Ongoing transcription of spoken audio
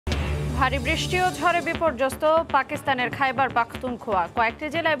ভারী বৃষ্টি ও ঝড়ে বিপর্যস্ত পাকিস্তানের খাইবার পাখতুনখোয়া। কয়েকটি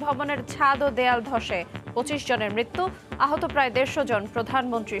জেলায় ভবনের ছাদ ও দেয়াল ধসে 25 জনের মৃত্যু, আহত প্রায় 150 জন।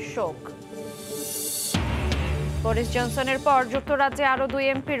 প্রধানমন্ত্রীর শোক। বরিস জনসনের পর যুক্তরাজ্যে আরও 2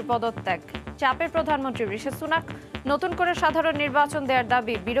 এমপির পদত্যাগ। চাপে প্রধানমন্ত্রী ঋষি সুনাক, নতুন করে সাধারণ নির্বাচন দেওয়ার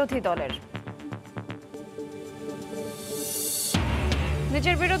দাবি বিরোধী দলের।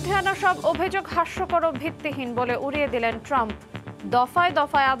 নিজের বিরুদ্ধে আনা সব অভিযোগ হাস্যকর ও ভিত্তিহীন বলে উড়িয়ে দিলেন ট্রাম্প। দফায়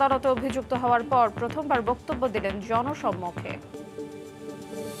দফায় আদালতে অভিযুক্ত হওয়ার পর প্রথমবার বক্তব্য দিলেন জনসমকে।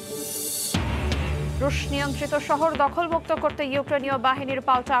 রুশ নিয়ন্ত্রিত শহর দখলমুক্ত করতে ইউক্রেনীয় বাহিনীর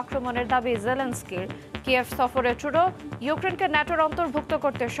পাল্টা আক্রমণের দাবি জেলেনস্কির। কিয়েভ সফরে ট্রুডো, ইউক্রেনকে ন্যাটোর অন্তর্ভুক্ত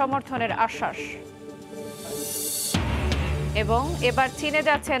করতে সমর্থনের আশ্বাস। এবং এবার চীনে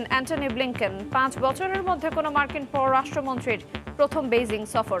যাচ্ছেন অ্যান্টনি ব্লিংকেন। 5 বছরের মধ্যে কোনো মার্কিন পররাষ্ট্রমন্ত্রীর প্রথম বেইজিং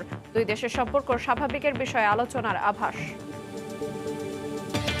সফর। দুই দেশের সম্পর্ক স্বাভাবিকের বিষয়ে আলোচনার আভাস।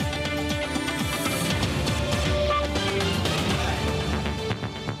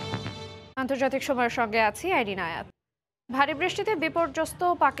 আন্তর্জাতিক সময়ের সঙ্গে আছি আইরিন আয়াত। ভারী বৃষ্টিতে বিপর্যস্ত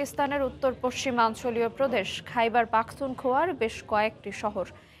পাকিস্তানের উত্তর পশ্চিমাঞ্চলীয় প্রদেশ খাইবার পাখতুনখোয়ার বেশ কয়েকটি শহর।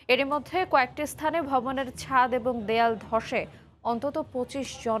 এরই মধ্যে কয়েকটি স্থানে ভবনের ছাদ এবং দেয়াল ধসে অন্তত 25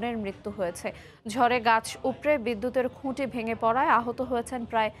 জনের মৃত্যু হয়েছে। ঝড়ে গাছ উপড়ে বিদ্যুতের খুঁটি ভেঙে পড়ায় আহত হয়েছেন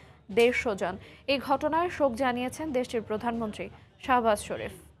প্রায় 150 জন। এই ঘটনায় শোক জানিয়েছেন দেশটির প্রধানমন্ত্রী শাহবাজ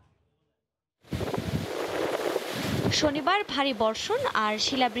শরীফ। শনিবার ভারী বর্ষণ আর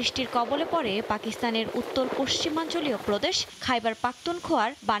শিলাবৃষ্টির কবলে পড়ে পাকিস্তানের উত্তর পশ্চিমাঞ্চলীয় প্রদেশ খাইবার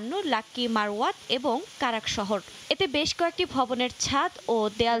পাখতুনখোয়ার বান্নু, লাক্কি, মারওয়াত এবং কারাক শহর। এতে বেশ কয়েকটি ভবনের ছাদ ও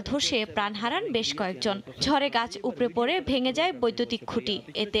দেয়াল ধসে প্রাণ হারান বেশ কয়েকজন। ঝড়ে গাছ উপড়ে পড়ে ভেঙে যায় বৈদ্যুতিক খুঁটি।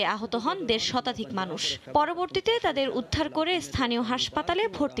 এতে আহত হন 150 শতাধিক মানুষ। পরবর্তীতে তাদের উদ্ধার করে স্থানীয় হাসপাতালে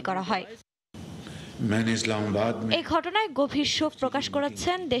ভর্তি করা হয়। এই ঘটনায় গভীর শোক প্রকাশ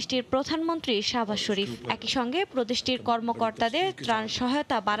করেছেন দেশটির প্রধানমন্ত্রী শাহবাজ শরীফ। একই সঙ্গে প্রদেশটির কর্মকর্তাদের ত্রাণ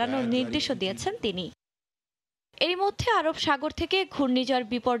সহায়তা বাড়ানোর নির্দেশও দিয়েছেন তিনি। এরই মধ্যে আরব সাগর থেকে ঘূর্ণিঝড়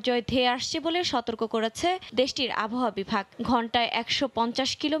বিপর্যয় ধেয়ে আসছে বলে সতর্ক করেছে দেশটির আবহাওয়া বিভাগ। ঘন্টায়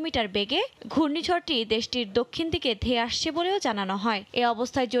 150 কিলোমিটার বেগে ঘূর্ণিঝড়টি দেশটির দক্ষিণ দিকে ধেয়ে আসছে বলেও জানানো হয়। এ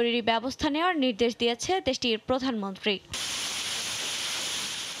অবস্থায় জরুরি ব্যবস্থা নেওয়ার নির্দেশ দিয়েছে দেশটির প্রধানমন্ত্রী।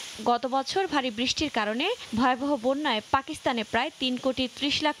 গত বছর ভারী বৃষ্টির কারণে ভয়াবহ বন্যায় পাকিস্তানে প্রায় 3 কোটি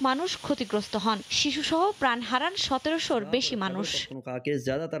 30 লাখ মানুষ ক্ষতিগ্রস্ত হন। শিশুসহ প্রাণ হারান 1700-র বেশি মানুষ।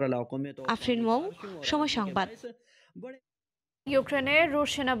 আফরিন মৌ, সময় সংবাদ। ইউক্রেনে রুশ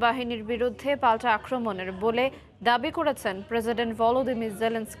সেনাবাহিনীর বিরুদ্ধে পাল্টা আক্রমণের বলে দাবি করেছেন প্রেসিডেন্ট ভলোদিমির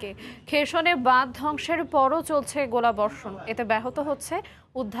জেলেনস্কি। খেরসনে বাঁধ ধ্বংসের পরও চলছে গোলাবর্ষণ। এতে ব্যাহত হচ্ছে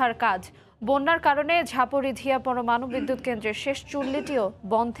উদ্ধার কাজ। বন্যার কারণে ঝাপরিধিয়া পরমাণু বিদ্যুৎ কেন্দ্রের শেষ চুল্লিটিও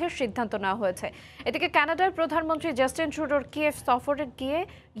বন্ধের সিদ্ধান্ত নেওয়া হয়েছে। এদিকে কানাডার প্রধানমন্ত্রী জাস্টিন ট্রুডোর কিয়েভ সফরে গিয়ে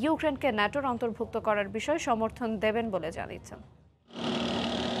ইউক্রেনকে ন্যাটোর অন্তর্ভুক্ত করার বিষয়ে সমর্থন দেবেন বলে জানিয়েছেন।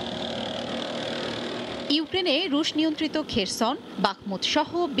 ইউক্রেনে রুশ নিয়ন্ত্রিত খেরসন, বাখমুত সহ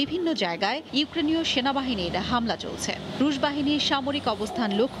বিভিন্ন জায়গায় ইউক্রেনীয় সেনাবাহিনীর হামলা চলছে। রুশ বাহিনীর সামরিক অবস্থান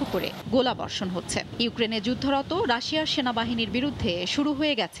লক্ষ্য করে গোলাবর্ষণ হচ্ছে। ইউক্রেনে যুদ্ধরত রাশিয়ার সেনাবাহিনীর বিরুদ্ধে শুরু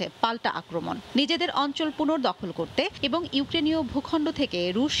হয়ে গেছে পাল্টা আক্রমণ। নিজেদের অঞ্চল পুনর্দখল করতে এবং ইউক্রেনীয় ভূখণ্ড থেকে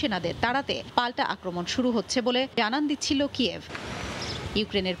রুশ সেনাদের তাড়াতে পাল্টা আক্রমণ শুরু হচ্ছে বলে জানান দিচ্ছিল কিয়েভ।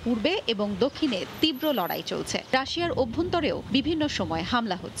 ইউক্রেনের পূর্বে এবং দক্ষিণে তীব্র লড়াই চলছে। রাশিয়ার অভ্যন্তরেও বিভিন্ন সময়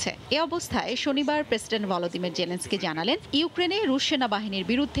হামলা হচ্ছে। এ অবস্থায় শনিবার প্রেসিডেন্ট ভলোদিমির জেলেনস্কি জানালেন, ইউক্রেনে রুশ সেনাবাহিনীর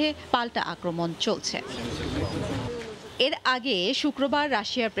বিরুদ্ধে পাল্টা আক্রমণ চলছে। এর আগে শুক্রবার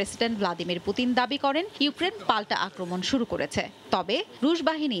রাশিয়ার প্রেসিডেন্ট ভ্লাদিমির পুতিন দাবি করেন ইউক্রেন পাল্টা আক্রমণ শুরু করেছে, তবে রুশ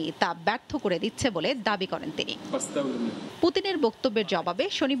বাহিনী তা ব্যর্থ করে দিচ্ছে বলে দাবি করেন তিনি। পুতিনের বক্তব্যের জবাবে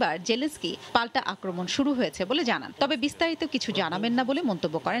শনিবার জেলেনস্কি পাল্টা আক্রমণ শুরু হয়েছে বলে জানান, তবে বিস্তারিত কিছু জানাবেন না বলে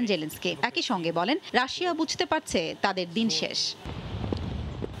মন্তব্য করেন জেলেনস্কি। একই সঙ্গে বলেন, রাশিয়া বুঝতে পারছে তাদের দিন শেষ।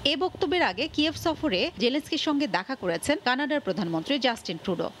 এ বক্তব্যের আগে কিয়েভ সফরে জেলেনস্কির সঙ্গে দেখা করেছেন কানাডার প্রধানমন্ত্রী জাস্টিন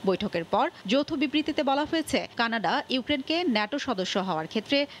ট্রুডো। বৈঠকের পর যৌথ বিবৃতিতে বলা হয়েছে, কানাডা ইউক্রেনকে ন্যাটো সদস্য হওয়ার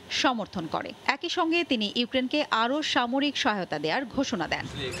ক্ষেত্রে সমর্থন করে। একই সঙ্গে তিনি ইউক্রেনকে আরও সামরিক সহায়তা দেওয়ার ঘোষণা দেন।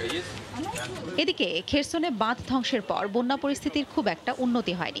 এদিকে খেরসনে বাঁধ ধ্বংসের পর বন্যা পরিস্থিতির খুব একটা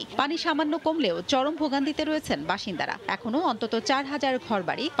উন্নতি হয়নি। পানি সামান্য কমলেও চরম ভোগান্তিতে রয়েছেন বাসিন্দারা। এখনো অন্তত 4000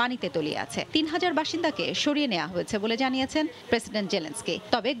 ঘরবাড়ি পানিতে তলিয়ে আছে। 3000 বাসিন্দাকে সরিয়ে নেওয়া হয়েছে বলে জানিয়েছেন প্রেসিডেন্ট জেলেনস্কি।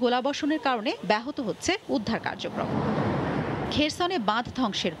 তবে গোলাবর্ষণের কারণে ব্যাহত হচ্ছে উদ্ধার কার্যক্রম। খেরসনে বাঁধ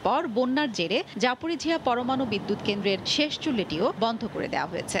ধ্বংসের পর বন্যার জেরে জাপরিঝিয়া পরমাণু বিদ্যুৎ কেন্দ্রের শেষ চুল্লিটিও বন্ধ করে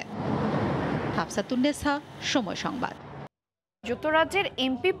দেওয়া হয়েছে। হাফসাতুন্নেসা, সময় সংবাদ। যুক্তরাজ্যের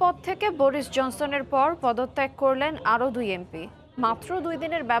এমপি পদ থেকে বরিস জনসনের পর পদত্যাগ করলেন আরও 2 এমপি। মাত্র 2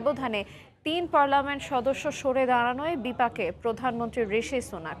 দিনের ব্যবধানে 3 পার্লামেন্ট সদস্য সরে দাঁড়ানোয় বিপাকে প্রধানমন্ত্রী ঋষি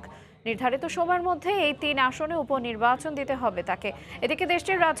সুনাক। নির্ধারিত সময়ের মধ্যে এই 3 আসনে উপনির্বাচন দিতে হবে তাকে। এদিকে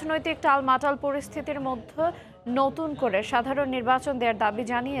দেশটির রাজনৈতিক টালমাটাল পরিস্থিতির মধ্যে নতুন করে সাধারণ নির্বাচন দেওয়ার দাবি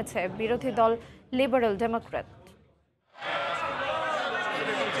জানিয়েছে বিরোধী দল লিবারেল ডেমোক্র্যাট।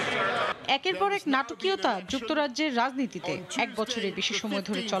 একের পর এক নাটকীয়তা যুক্তরাজ্যের রাজনীতিতে। 1 বছরের বেশি সময়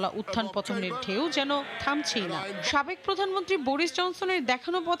ধরে চলা উত্থান পতনের ঢেউ যেন থামছেই না। সাবেক প্রধানমন্ত্রী বরিস জনসনের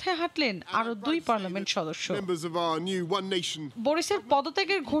দেখানো পথে হাঁটলেন আরো 2 পার্লামেন্ট সদস্য। বরিসের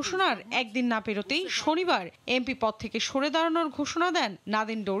পদত্যাগের ঘোষণার একদিন না পেরোতেই শনিবার এমপি পদ থেকে সরে দাঁড়ানোর ঘোষণা দেন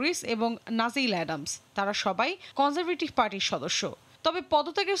নাদিন ডোরিস এবং নাজিল অ্যাডামস। তারা সবাই কনজারভেটিভ পার্টির সদস্য। তবে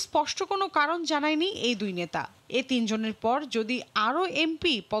পদত্যাগের স্পষ্ট কোনো কারণ জানায়নি এই 2 নেতা। এই 3 জনের পর যদি আরও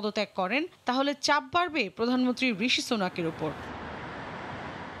এমপি পদত্যাগ করেন তাহলে চাপ বাড়বে প্রধানমন্ত্রী ঋষি সুনাকের উপর।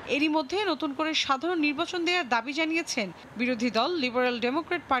 এরই মধ্যে নতুন করে সাধারণ নির্বাচন দেওয়ার দাবি জানিয়েছেন বিরোধী দল লিবারেল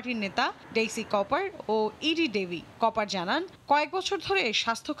ডেমোক্র্যাট পার্টির নেতা ডেইসি কপার ও ইডি ডেভি। কপার জানান, কয়েক বছর ধরে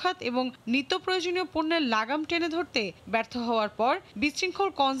স্বাস্থ্য খাত এবং নিত্য প্রয়োজনীয় পণ্যের লাগাম টেনে ধরতে ব্যর্থ হওয়ার পর বিশৃঙ্খল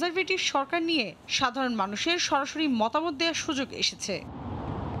কনজারভেটিভ সরকার নিয়ে সাধারণ মানুষের সরাসরি মতামত দেওয়ার সুযোগ এসেছে।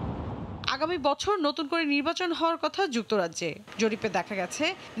 আগামী বছর নতুন করে নির্বাচন হওয়ার কথা যুক্তরাজ্যে। জরিপে দেখা গেছে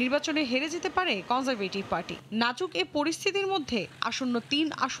নির্বাচনে হেরে যেতে পারে কনজারভেটিভ পার্টি। নাজুক এ পরিস্থিতির মধ্যে আসন্ন 3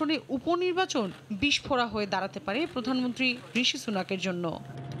 আসনে উপনির্বাচন বিস্ফোরা হয়ে দাঁড়াতে পারে প্রধানমন্ত্রী ঋষি সুনাকের জন্য।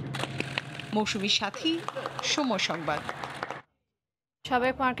 মৌসুমীর সাথী, সময় সংবাদ।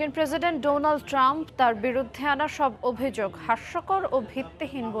 সাবেক মার্কিন প্রেসিডেন্ট ডোনাল্ড ট্রাম্প তার বিরুদ্ধে আনা সব অভিযোগ হাস্যকর ও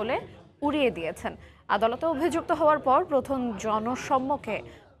ভিত্তিহীন বলে উড়িয়ে দিয়েছেন। আদালতে অভিযুক্ত হওয়ার পর প্রথম জনসমকে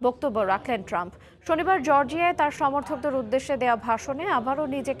বক্তব্য রাখলেন ট্রাম্প। শনিবার জর্জিয়ায় তার সমর্থকদের উদ্দেশ্যে দেওয়া ভাষণে আবারও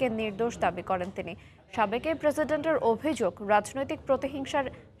নিজেকে নির্দোষ দাবি করেন তিনি। সাবেক প্রেসিডেন্টের অভিযোগ রাজনৈতিক প্রতিহিংসার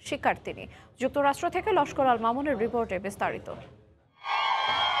শিকার তিনি। যুক্তরাষ্ট্র থেকে লস্কর আল মামুনের রিপোর্টে বিস্তারিত।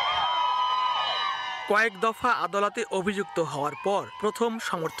 কয়েক দফা আদালতে অভিযুক্ত হওয়ার পর প্রথম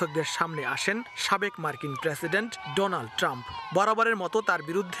সমর্থকদের সামনে আসেন সাবেক মার্কিন প্রেসিডেন্ট ডোনাল্ড ট্রাম্প। বরাবরের মতো তার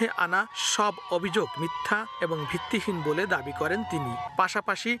বিরুদ্ধে আনা সব অভিযোগ মিথ্যা এবং ভিত্তিহীন বলে দাবি করেন তিনি।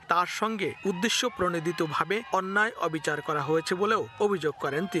 পাশাপাশি তার সঙ্গে উদ্দেশ্য প্রণোদিতভাবে অন্যায় অবিচার করা হয়েছে বলেও অভিযোগ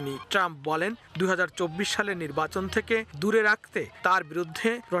করেন তিনি। ট্রাম্প বলেন, 2024 সালের নির্বাচন থেকে দূরে রাখতে তার বিরুদ্ধে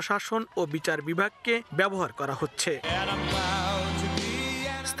প্রশাসন ও বিচার বিভাগকে ব্যবহার করা হচ্ছে।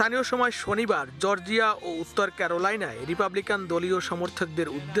 স্থানীয় সময় শনিবার জর্জিয়া ও উত্তর ক্যারোলাইনায় রিপাবলিকান দলীয় সমর্থকদের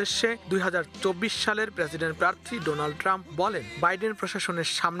উদ্দেশ্যে 2024 সালের প্রেসিডেন্ট প্রার্থী ডোনাল্ড ট্রাম্প বলেন, বাইডেন প্রশাসনের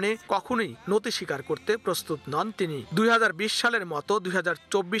সামনে কখনোই নতি স্বীকার করতে প্রস্তুত নন তিনি। 2020 সালের মতো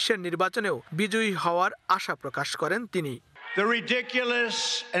 2024-এর নির্বাচনেও বিজয়ী হওয়ার আশা প্রকাশ করেন তিনি। The ridiculous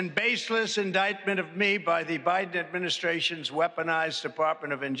and baseless indictment of me by the Biden administration's weaponized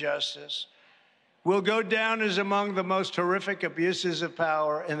Department of Injustice will go down as among the most horrific abuses of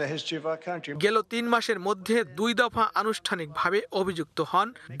power in the history of our country. গেল 3 মাসের মধ্যে 2 দফা আনুষ্ঠানিকভাবে অভিযুক্ত হন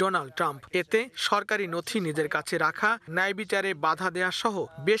Donald Trump. এতে সরকারি নথি নিজের কাছে রাখা, ন্যায় বিচারে বাধা দেয়া সহ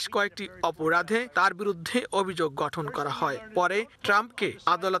বেশ কয়েকটি অপরাধে তার বিরুদ্ধে অভিযোগ গঠন করা হয়। পরে ট্রাম্পকে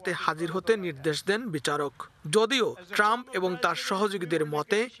আদালতে হাজির হতে নির্দেশ দেন বিচারক। যদিও ট্রাম্প এবং তার সহযোগীদের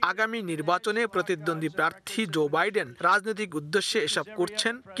মতে আগামী নির্বাচনে প্রতিদ্বন্দ্বী প্রার্থী জো বাইডেন রাজনৈতিক উদ্দেশ্যে এসব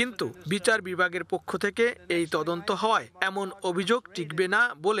করছেন, কিন্তু বিচার বিভাগের পক্ষ থেকে এই তদন্ত হওয়ায় এমন অভিযোগ টিকবে না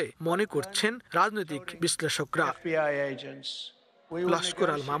বলে মনে করছেন রাজনৈতিক বিশ্লেষকরা। লস্কর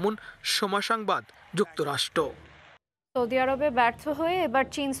আল মামুন, সময় সংবাদ, যুক্তরাষ্ট্র। সৌদি আরবে ব্যর্থ হয়ে এবার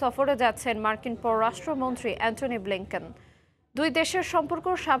চীন সফরে যাচ্ছেন মার্কিন পররাষ্ট্রমন্ত্রী অ্যান্টনি ব্লিংকেন। 2 দেশের সম্পর্ক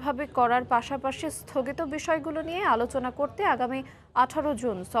স্বাভাবিক করার পাশাপাশি স্থগিত বিষয়গুলো নিয়ে আলোচনা করতে আগামী 18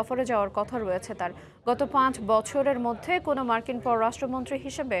 জুন সফরে যাওয়ার কথা রয়েছে তার। গত 5 বছরের মধ্যে কোনো মার্কিন পররাষ্ট্রমন্ত্রী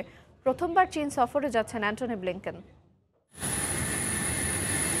হিসেবে প্রথমবার চীন সফরে যাচ্ছেন অ্যান্টনি ব্লিংকেন।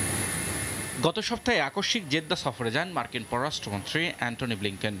 গত সপ্তাহে আকস্মিক জেদ্দা সফরে যান মার্কিন পররাষ্ট্রমন্ত্রী অ্যান্টনি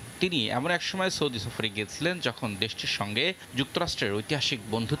ব্লিংকেন। তিনি এমন এক সময় সৌদি সফরে গিয়েছিলেন যখন দেশটির সঙ্গে যুক্তরাষ্ট্রের ঐতিহাসিক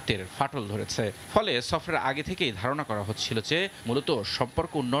বন্ধুত্বের ফাটল ধরেছে। ফলে সফরের আগে থেকেই ধারণা করা হচ্ছিল যে মূলত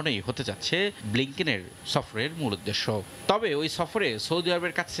সম্পর্ক উন্নয়নই হতে যাচ্ছে ব্লিংকেনের সফরের মূল উদ্দেশ্য। তবে ওই সফরে সৌদি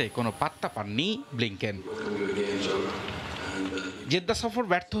আরবের কাছে কোনো পাত্তা পাননি ব্লিংকেন। জেদ্দা সফর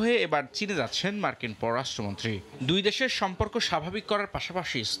ব্যর্থ হয়ে এবার চীনে যাচ্ছেন মার্কিন পররাষ্ট্রমন্ত্রী। 2 দেশের সম্পর্ক স্বাভাবিক করার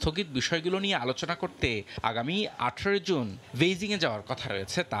পাশাপাশি স্থগিত বিষয়গুলো নিয়ে আলোচনা করতে আগামী 18 জুন বেইজিংয়ে যাওয়ার কথা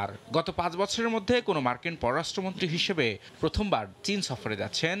রয়েছে তার। গত 5 বছরের মধ্যে কোনো মার্কিন পররাষ্ট্রমন্ত্রী হিসেবে প্রথমবার চীন সফরে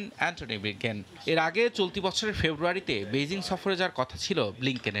যাচ্ছেন অ্যান্টনি ব্লিংকেন। এর আগে চলতি বছরের ফেব্রুয়ারিতে বেইজিং সফরে যাওয়ার কথা ছিল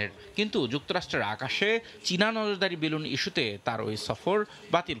ব্লিংকেনের, কিন্তু যুক্তরাষ্ট্রের আকাশে চীনা নজরদারি বেলুন ইস্যুতে তার ওই সফর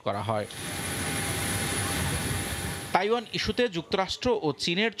বাতিল করা হয়। তাইওয়ান ইস্যুতে যুক্তরাষ্ট্র ও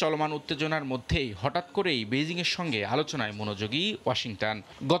চীনের চলমান উত্তেজনার মধ্যেই হঠাৎ করেই বেইজিংয়ের সঙ্গে আলোচনায় মনোযোগী ওয়াশিংটন।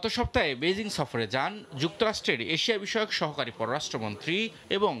 গত সপ্তাহে বেইজিং সফরে যান যুক্তরাষ্ট্রের এশিয়া বিষয়ক সহকারী পররাষ্ট্রমন্ত্রী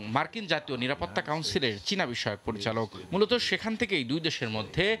এবং মার্কিন জাতীয় নিরাপত্তা কাউন্সিলের চীনা বিষয়ক পরিচালক। মূলত সেখান থেকেই দুই দেশের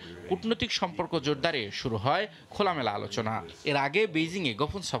মধ্যে কূটনৈতিক সম্পর্ক জোরদারে শুরু হয় খোলামেলা আলোচনা। এর আগে বেইজিংয়ে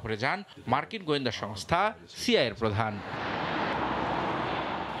গোপন সফরে যান মার্কিন গোয়েন্দা সংস্থা সিআইএর প্রধান।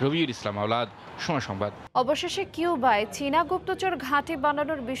 রবিউল ইসলাম আওলাদ, সময় সংবাদ। অবশেষে কিউবায় চীনা গুপ্তচর ঘাঁটি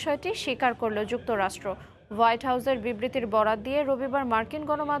বানানোর বিষয়টি স্বীকার করল যুক্তরাষ্ট্র। হোয়াইট হাউসের বিবৃতির বরাত দিয়ে রবিবার মার্কিন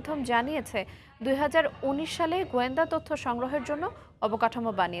গণমাধ্যম জানিয়েছে 2019 সালে গোয়েন্দা তথ্য সংগ্রহের জন্য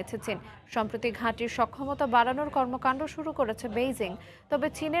অবকাঠামো বানিয়েছে চীন। সম্প্রতি ঘাঁটির সক্ষমতা বাড়ানোর কর্মকাণ্ড শুরু করেছে বেইজিং। তবে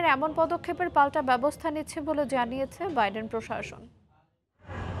চীনের এমন পদক্ষেপের পাল্টা ব্যবস্থা নিচ্ছে বলে জানিয়েছে বাইডেন প্রশাসন।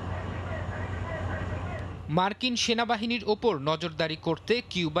 মার্কিন সেনাবাহিনীর ওপর নজরদারি করতে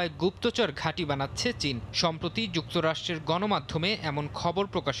কিউবায় গুপ্তচর ঘাঁটি বানাচ্ছে চীন। সম্প্রতি যুক্তরাষ্ট্রের গণমাধ্যমে এমন খবর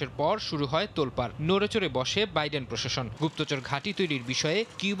প্রকাশের পর শুরু হয় তোলপাড়। নড়েচড়ে বসে বাইডেন প্রশাসন। গুপ্তচর ঘাঁটি তৈরির বিষয়ে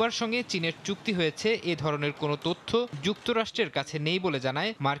কিউবার সঙ্গে চীনের চুক্তি হয়েছে এ ধরনের কোনো তথ্য যুক্তরাষ্ট্রের কাছে নেই বলে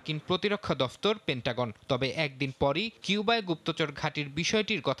জানায় মার্কিন প্রতিরক্ষা দফতর পেন্টাগন। তবে একদিন পরই কিউবায় গুপ্তচর ঘাঁটির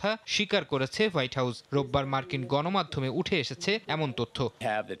বিষয়টির কথা স্বীকার করেছে হোয়াইট হাউস। রোববার মার্কিন গণমাধ্যমে উঠে এসেছে এমন তথ্য।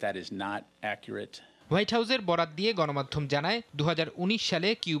 হোয়াইট হাউসের বরাত দিয়ে গণমাধ্যম জানায় 2019 সালে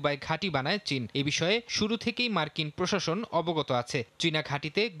কিউবায় ঘাঁটি বানায় চীন। এ বিষয়ে শুরু থেকেই মার্কিন প্রশাসন অবগত আছে। চীনা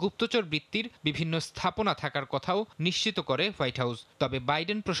ঘাঁটিতে গুপ্তচর বৃত্তির বিভিন্ন স্থাপনা থাকার কথাও নিশ্চিত করে হোয়াইট হাউস। তবে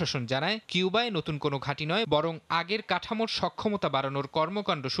বাইডেন প্রশাসন জানায় কিউবায় নতুন কোনো ঘাঁটি নয়, বরং আগের কাঠামোর সক্ষমতা বাড়ানোর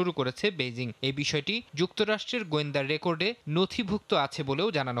কর্মকাণ্ড শুরু করেছে বেইজিং। এই বিষয়টি যুক্তরাষ্ট্রের গোয়েন্দার রেকর্ডে নথিভুক্ত আছে বলেও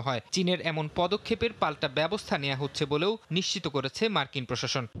জানানো হয়। চীনের এমন পদক্ষেপের পাল্টা ব্যবস্থা নেওয়া হচ্ছে বলেও নিশ্চিত করেছে মার্কিন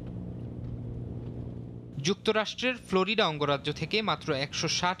প্রশাসন। যুক্তরাষ্ট্রের ফ্লোরিডা অঙ্গরাজ্য থেকে মাত্র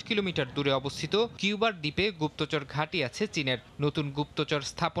 160 কিলোমিটার দূরে অবস্থিত কিউবার দ্বীপে গুপ্তচর ঘাঁটি আছে চীনের। নতুন গুপ্তচর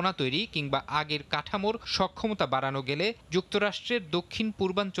স্থাপনা তৈরি কিংবা আগের কাঠামোর সক্ষমতা বাড়ানো গেলে যুক্তরাষ্ট্রের দক্ষিণ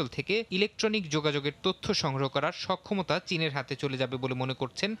পূর্বাঞ্চল থেকে ইলেকট্রনিক যোগাযোগের তথ্য সংগ্রহ করার সক্ষমতা চীনের হাতে চলে যাবে বলে মনে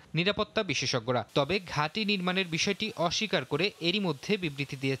করছেন নিরাপত্তা বিশেষজ্ঞরা। তবে ঘাঁটি নির্মাণের বিষয়টি অস্বীকার করে এরই মধ্যে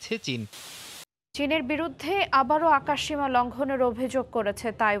বিবৃতি দিয়েছে চীন। চীনের বিরুদ্ধে আবারও আকাশসীমা লঙ্ঘনের অভিযোগ করেছে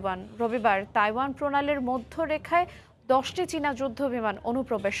তাইওয়ান। রবিবার তাইওয়ান প্রণালীর মধ্যরেখায় 10টি চীনা যুদ্ধবিমান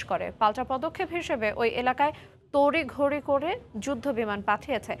অনুপ্রবেশ করে। পাল্টা পদক্ষেপ হিসেবে ওই এলাকায় তড়িঘড়ি করে যুদ্ধবিমান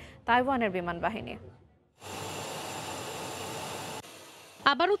পাঠিয়েছে তাইওয়ানের বিমান বাহিনী।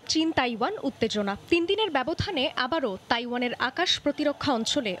 আবারও চীন তাইওয়ান উত্তেজনা। 3 দিনের ব্যবধানে আবারও তাইওয়ানের আকাশ প্রতিরক্ষা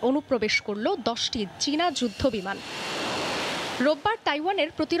অঞ্চলে অনুপ্রবেশ করল 10টি চীনা যুদ্ধবিমান। রোববার তাইওয়ানের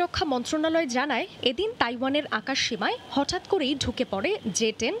প্রতিরক্ষা মন্ত্রণালয় জানায়, এদিন তাইওয়ানের আকাশ সীমায় হঠাৎ করেই ঢুকে পড়ে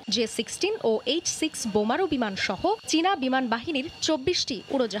J-10, J-16 ও H-6 বোমারু বিমান সহ চীনা বিমান বাহিনীর 24টি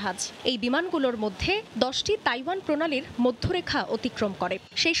উড়োজাহাজ। এই বিমানগুলোর মধ্যে 10টি তাইওয়ান প্রণালীর মধ্যরেখা অতিক্রম করে।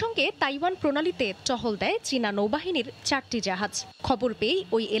 সেই সঙ্গে তাইওয়ান প্রণালীতে টহল দেয় চীনা নৌবাহিনীর 4টি জাহাজ। খবর পেয়েই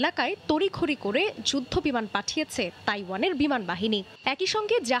ওই এলাকায় তড়িঘড়ি করে যুদ্ধ বিমান পাঠিয়েছে তাইওয়ানের বিমান বাহিনী। একই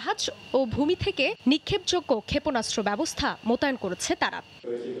সঙ্গে জাহাজ ও ভূমি থেকে নিক্ষেপযোগ্য ক্ষেপণাস্ত্র ব্যবস্থা মোতায়েন করেছে তারা।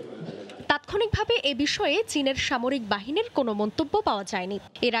 তাৎক্ষণিকভাবে এ বিষয়ে চীনের সামরিক বাহিনীর কোনো মন্তব্য পাওয়া যায়নি।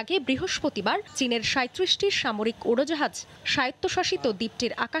 এর আগে বৃহস্পতিবার চীনের 37টি সামরিক উড়োজাহাজ স্বায়ত্তশাসিত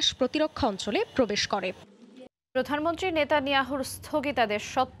দ্বীপটির আকাশ প্রতিরক্ষা অঞ্চলে প্রবেশ করে। প্রধানমন্ত্রী নেতানিয়াহুর স্থগিতাদেশ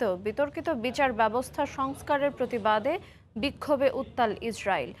সত্ত্বেও বিতর্কিত বিচার ব্যবস্থা সংস্কারের প্রতিবাদে বিক্ষোভে উত্তাল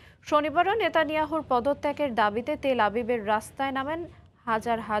ইসরায়েল। শনিবারও নেতানিয়াহুর পদত্যাগের দাবিতে তেল আবিবের রাস্তায় নামেন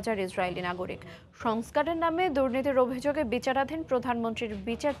হাজার হাজার ইসরায়েলি নাগরিক। সংস্কারের নামে দুর্নীতির অভিযোগে বিচারাধীন প্রধানমন্ত্রীর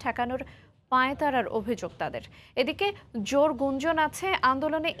বিচার ঠেকানোর পায়তারার অভিযোগ তাদের। এদিকে জোর গুঞ্জন আছে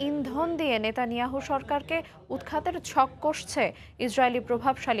আন্দোলনে ইন্ধন দিয়ে নেতানিয়াহু সরকারকে উৎখাতের ছক কষছে ইসরায়েলি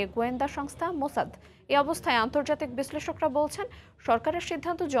প্রভাবশালী গোয়েন্দা সংস্থা মোসাদ। এই অবস্থায় আন্তর্জাতিক বিশ্লেষকরা বলছেন, সরকারের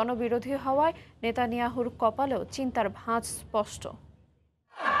সিদ্ধান্ত জনবিরোধী হওয়ায় নেতানিয়াহুর কপালেও চিন্তার ভাঁজ স্পষ্ট।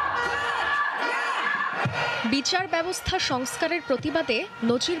 বিচার ব্যবস্থা সংস্কারের প্রতিবাদে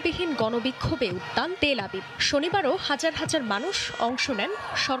নজিরবিহীন গণবিক্ষোভে উত্তাল তেল আবিব। শনিবারও হাজার হাজার মানুষ অংশ নেন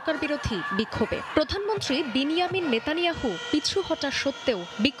সরকার বিরোধী বিক্ষোভে। প্রধানমন্ত্রী বিনিয়ামিন নেতানিয়াহু পিছু হটা সত্ত্বেও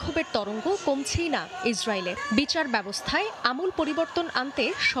বিক্ষোভের তরঙ্গ কমছেই না ইসরায়েলে। বিচার ব্যবস্থায় আমূল পরিবর্তন আনতে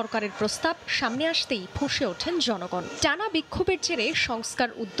সরকারের প্রস্তাব সামনে আসতেই ফুঁসে ওঠেন জনগণ। টানা বিক্ষোভের জেরে সংস্কার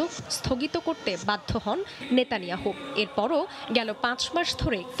উদ্যোগ স্থগিত করতে বাধ্য হন নেতানিয়াহু। এরপরও গেল 5 মাস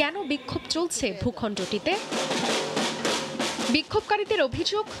ধরে কেন বিক্ষোভ চলছে ভূখণ্ডটিতে? বিক্ষোভকারীদের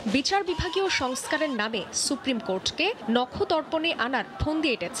অভিযোগ, বিচার বিভাগীয় সংস্কারের নামে সুপ্রিম কোর্টকে নখদর্পণে আনার ফন্দি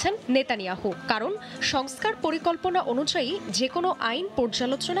এঁটেছেন নেতানিয়াহু। কারণ সংস্কার পরিকল্পনা অনুযায়ী যে কোনো আইন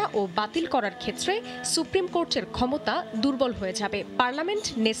পর্যালোচনা ও বাতিল করার ক্ষেত্রে সুপ্রিম কোর্টের ক্ষমতা দুর্বল হয়ে যাবে। পার্লামেন্ট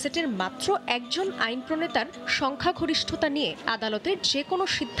নেসেটের মাত্র একজন আইন প্রণেতার সংখ্যাগরিষ্ঠতা নিয়ে আদালতের যে কোনো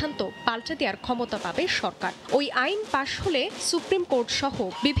সিদ্ধান্ত পাল্টে দেওয়ার ক্ষমতা পাবে সরকার। ওই আইন পাশ হলে সুপ্রিম কোর্ট সহ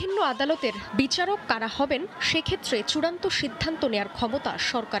বিভিন্ন আদালতের বিচারক কারা হবেন সেক্ষেত্রে চূড়ান্ত সিদ্ধান্ত নেয়ার ক্ষমতা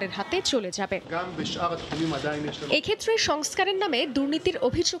সরকারের হাতে চলে যাবে। এক্ষেত্রে সংস্কারের নামে দুর্নীতির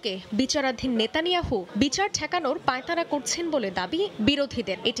অভিযোগে বিচারাধীন নেতানিয়াহু বিচার ঠেকানোর পায়তারা করছেন বলে দাবি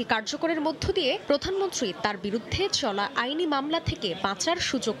বিরোধীদের। এটি কার্যকরের মধ্য দিয়ে প্রধানমন্ত্রী তার বিরুদ্ধে চলা আইনি মামলা থেকে বাঁচার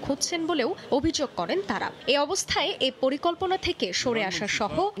সুযোগ খুঁজছেন বলেও অভিযোগ করেন তারা। এই অবস্থায় এই পরিকল্পনা থেকে সরে আসা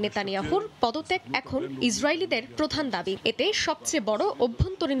সহ নেতানিয়াহুর পদত্যাগ এখন ইসরায়েলিদের প্রধান দাবি। এতে সবচেয়ে বড়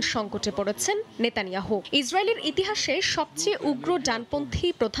অভ্যন্তরীণ সংকটে পড়েছেন নেতানিয়াহু। ইসরায়েলের ইতিহাসে সবচেয়ে উগ্র ডানপন্থী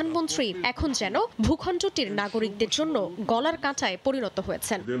প্রধানমন্ত্রী এখন যেন ভূখণ্ডটির নাগরিকদের জন্য গলার কাঁটায় পরিণত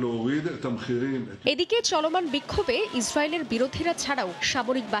হয়েছেন। এদিকে চলমান বিক্ষোভে ইসরায়েলের বিরোধীরা ছাড়াও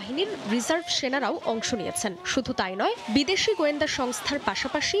সামরিক বাহিনীর রিজার্ভ সেনারাও অংশ নিয়েছেন। শুধু তাই নয়, বিদেশি গোয়েন্দা সংস্থার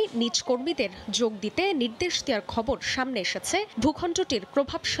পাশাপাশি নিজ কর্মীদের যোগ দিতে নির্দেশ দেওয়ার খবর সামনে এসেছে ভূখণ্ডটির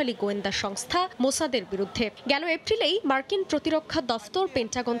প্রভাবশালী গোয়েন্দা সংস্থা মোসাদের বিরুদ্ধে। গেল এপ্রিলেই মার্কিন প্রতিরক্ষা দফতর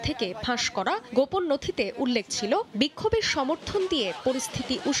পেন্টাগন থেকে ফাঁস করা গোপন নথিতে উল্লেখ ছিল বিক্ষোভের সমর্থন দিয়ে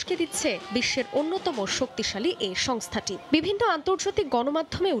পরিস্থিতি উস্কে দিচ্ছে বিশ্বের অন্যতম শক্তিশালী এই সংস্থাটি। বিভিন্ন আন্তর্জাতিক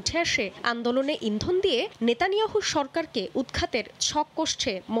গণমাধ্যমে উঠে আসে আন্দোলনে ইন্ধন দিয়ে নেতানিয়াহু সরকারকে উৎখাতের ছক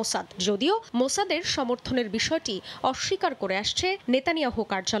কষছে মোসাদ। যদিও মোসাদের সমর্থনের বিষয়টি অস্বীকার করে আসছে নেতানিয়াহু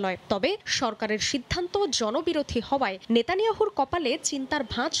কার্যালয়। তবে সরকারের সিদ্ধান্ত জনবিরোধী হওয়ায় নেতানিয়াহুর কপালে চিন্তার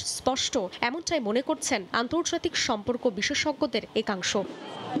ভাঁজ স্পষ্ট, এমনটাই মনে করছেন আন্তর্জাতিক সম্পর্ক বিশেষজ্ঞদের একাংশ।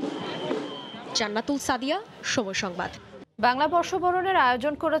 জান্নাতুল সাদিয়া, সময় সংবাদ। বাংলা বর্ষবরণের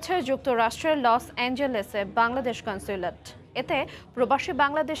আয়োজন করেছে যুক্তরাষ্ট্রের লস অ্যাঞ্জেলেসে বাংলাদেশ কনস্যুলেট। এতে প্রবাসী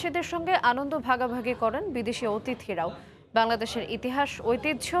বাংলাদেশিদের সঙ্গে আনন্দ ভাগাভাগি করেন বিদেশি অতিথিরাও। বাংলাদেশের ইতিহাস,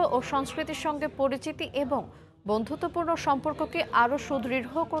 ঐতিহ্য ও সংস্কৃতির সঙ্গে পরিচিতি এবং বন্ধুত্বপূর্ণ সম্পর্ককে আরও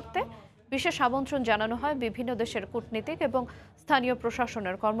সুদৃঢ় করতে বিশেষ আমন্ত্রণ জানানো হয় বিভিন্ন দেশের কূটনীতিক এবং স্থানীয়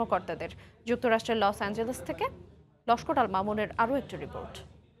প্রশাসনের কর্মকর্তাদের। যুক্তরাষ্ট্রের লস অ্যাঞ্জেলেস থেকে লস্কর আল মামুনের আরও একটি রিপোর্ট।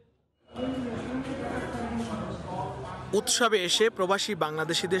 উৎসবে এসে প্রবাসী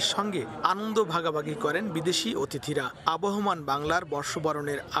বাংলাদেশিদের সঙ্গে আনন্দ ভাগাভাগি করেন বিদেশি অতিথিরা। আবহমান বাংলার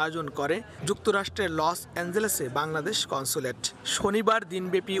বর্ষবরণের আয়োজন করে যুক্তরাষ্ট্রের লস অ্যাঞ্জেলেসে বাংলাদেশ কনস্যুলেট। শনিবার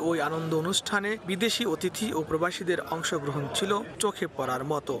দিনব্যাপী ওই আনন্দ অনুষ্ঠানে বিদেশি অতিথি ও প্রবাসীদের অংশগ্রহণ ছিল চোখে পড়ার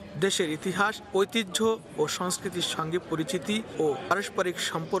মতো। দেশের ইতিহাস, ঐতিহ্য ও সংস্কৃতির সঙ্গে পরিচিতি ও পারস্পরিক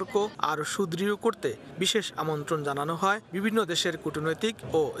সম্পর্ক আরও সুদৃঢ় করতে বিশেষ আমন্ত্রণ জানানো হয় বিভিন্ন দেশের কূটনৈতিক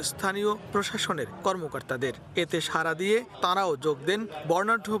ও স্থানীয় প্রশাসনের কর্মকর্তাদের। এতে সারা দিয়ে তারাও যোগ দেন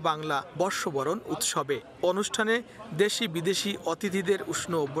বর্ণাঢ্য বাংলা বর্ষবরণ উৎসবে। অনুষ্ঠানে দেশি বিদেশি অতিথিদের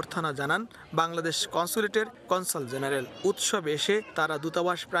উষ্ণ অভ্যর্থনা জানান বাংলাদেশ কনস্যুলেটের কনসাল জেনারেল। উৎসবে এসে তারা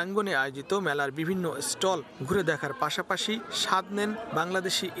দূতাবাস প্রাঙ্গণে আয়োজিত মেলার বিভিন্ন স্টল ঘুরে দেখার পাশাপাশি স্বাদ নেন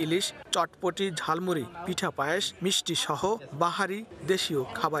বাংলাদেশি ইলিশ, চটপটি, ঝালমুড়ি, পিঠা পায়েস, মিষ্টি সহ বাহারি দেশীয়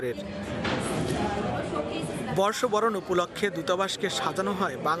খাবারের। বর্ষবরণ উপলক্ষে দূতাবাসকে সাজানো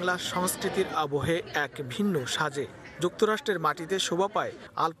হয় বাংলা সংস্কৃতির আবহে এক ভিন্ন সাজে। যুক্তরাষ্ট্রের মাটিতে শোভা পায়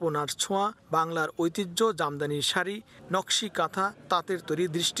আলপনার ছোঁয়া, বাংলার ঐতিহ্য, জামদানির শাড়ি, নকশি কাঁথা, তাঁতের তৈরি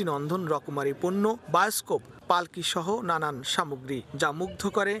দৃষ্টিনন্দন রকমারি পণ্য, বায়োস্কোপ, পালকি সহ নানান সামগ্রী, যা মুগ্ধ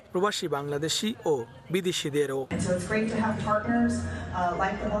করে প্রবাসী বাংলাদেশি ও বিদেশিদেরও।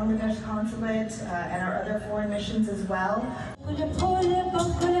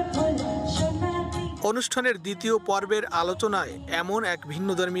 অনুষ্ঠানের দ্বিতীয় পর্বের আলোচনায় এমন এক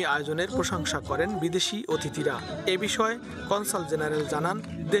ভিন্নধর্মী আয়োজনের প্রশংসা করেন বিদেশি অতিথিরা। এ বিষয়ে কনসাল জেনারেল জানান,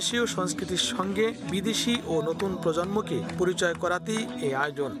 দেশীয় সংস্কৃতির সঙ্গে বিদেশি ও নতুন প্রজন্মকে পরিচয় করাতেই এই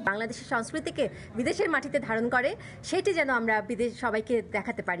আয়োজন। বাংলাদেশের সংস্কৃতিকে বিদেশের মাটিতে ধারণ করে সেটি যেন আমরা বিদেশ সবাইকে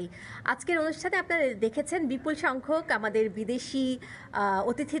দেখাতে পারি। আজকের অনুষ্ঠানে আপনারা দেখেছেন বিপুল সংখ্যক আমাদের বিদেশি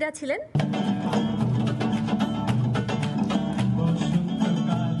অতিথিরা ছিলেন।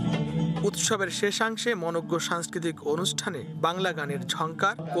 উৎসবের শেষাংশে মনোজ্ঞ সাংস্কৃতিক অনুষ্ঠানে বাংলা গানের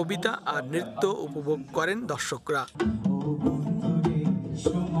ঝঙ্কার, কবিতা আর নৃত্য উপভোগ করেন দর্শকরা।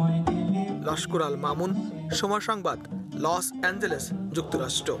 লস্কর আল মামুন, সময় সংবাদ, লস অ্যাঞ্জেলেস,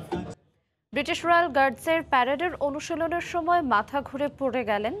 যুক্তরাষ্ট্র। ব্রিটিশ রয়্যাল গার্ডসের প্যারেডের অনুশীলনের সময় মাথা ঘুরে পড়ে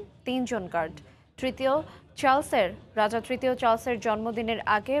গেলেন 3 জন গার্ড। রাজা তৃতীয় চার্লসের জন্মদিনের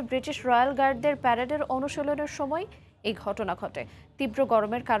আগে ব্রিটিশ রয়্যাল গার্ডদের প্যারেডের অনুশীলনের সময় এই ঘটনা ঘটে। তীব্র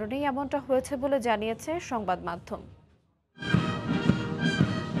গরমের কারণেই এমনটা হয়েছে বলে জানিয়েছে সংবাদ মাধ্যম।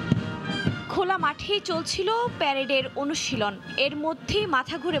 খোলা মাঠেই চলছিল প্যারেডের অনুশীলন। এর মধ্যেই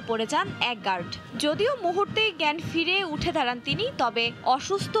মাথা ঘুরে পড়ে যান এক গার্ড। যদিও মুহূর্তেই জ্ঞান ফিরে উঠে দাঁড়ান তিনি, তবে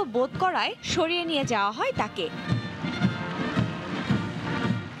অসুস্থ বোধ করায় সরিয়ে নিয়ে যাওয়া হয় তাকে।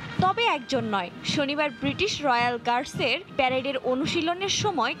 তবে একজন নয়, শনিবার ব্রিটিশ রয়্যাল গার্ডসের প্যারেডের অনুশীলনের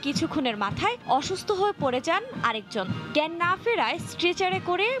সময় কিছুক্ষণের মাথায় অসুস্থ হয়ে পড়ে যান আরেকজন। জ্ঞান না ফেরায় স্ট্রেচারে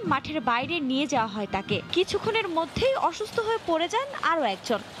করে মাঠের বাইরে নিয়ে যাওয়া হয় তাকে। কিছুক্ষণের মধ্যেই অসুস্থ হয়ে পড়ে যান আরও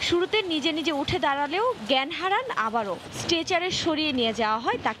একজন। শুরুতে নিজে নিজে উঠে দাঁড়ালেও জ্ঞান হারান আবারও। স্ট্রেচারে সরিয়ে নিয়ে যাওয়া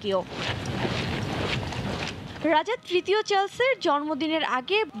হয় তাকেও। রাজা তৃতীয় চার্লসের জন্মদিনের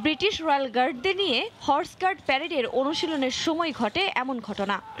আগে ব্রিটিশ রয়্যাল গার্ডদের নিয়ে হর্স গার্ড প্যারেডের অনুশীলনের সময় ঘটে এমন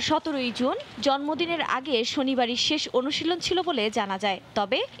ঘটনা। 17 জুন জন্মদিনের আগে শনিবারই শেষ অনুশীলন ছিল বলে জানা যায়।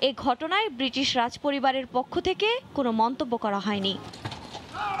 তবে এ ঘটনায় ব্রিটিশ রাজপরিবারের পক্ষ থেকে কোনো মন্তব্য করা হয়নি।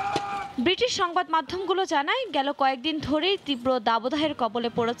 ব্রিটিশ সংবাদ মাধ্যমগুলো জানায়, গেল কয়েকদিন ধরেই তীব্র দাবদাহের কবলে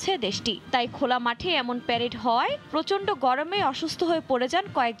পড়েছে দেশটি। তাই খোলা মাঠে এমন প্যারেড হওয়ায় প্রচণ্ড গরমে অসুস্থ হয়ে পড়ে যান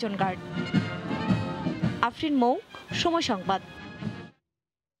কয়েকজন গার্ড। আফরিন মৌ, সময় সংবাদ।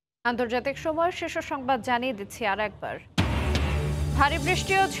 আন্তর্জাতিক সময়ের শীর্ষ সংবাদ জানিয়ে দিচ্ছি আর একবার। ভারী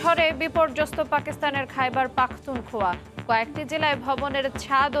বৃষ্টি ও ঝড়ে বিপর্যস্ত পাকিস্তানের খাইবার পাখতুনখোয়া। কয়েকটি জেলায় ভবনের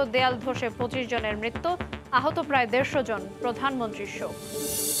ছাদ ও দেয়াল ধসে 25 জনের মৃত্যু, আহত প্রায় 150 জন। প্রধানমন্ত্রীর শোক।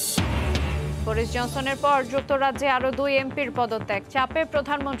 বরিস জনসনের পর যুক্তরাজ্যে আরও 2 এমপির পদত্যাগ। চাপে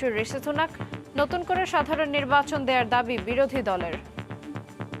প্রধানমন্ত্রী ঋষি সুনাক। নতুন করে সাধারণ নির্বাচন দেওয়ার দাবি বিরোধী দলের।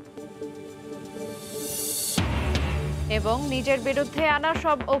 এবং নিজের বিরুদ্ধে আনা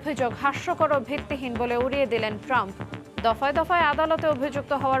সব অভিযোগ হাস্যকর ও ভিত্তিহীন বলে উড়িয়ে দিলেন ট্রাম্প। দফায় দফায় আদালতে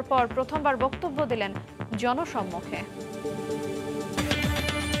অভিযুক্ত হওয়ার পর প্রথমবার বক্তব্য দিলেন জনসম্মুখে।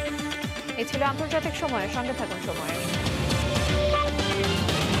 এই ছিল আন্তর্জাতিক সময়ের সঙ্গে থাকুন সময়ের।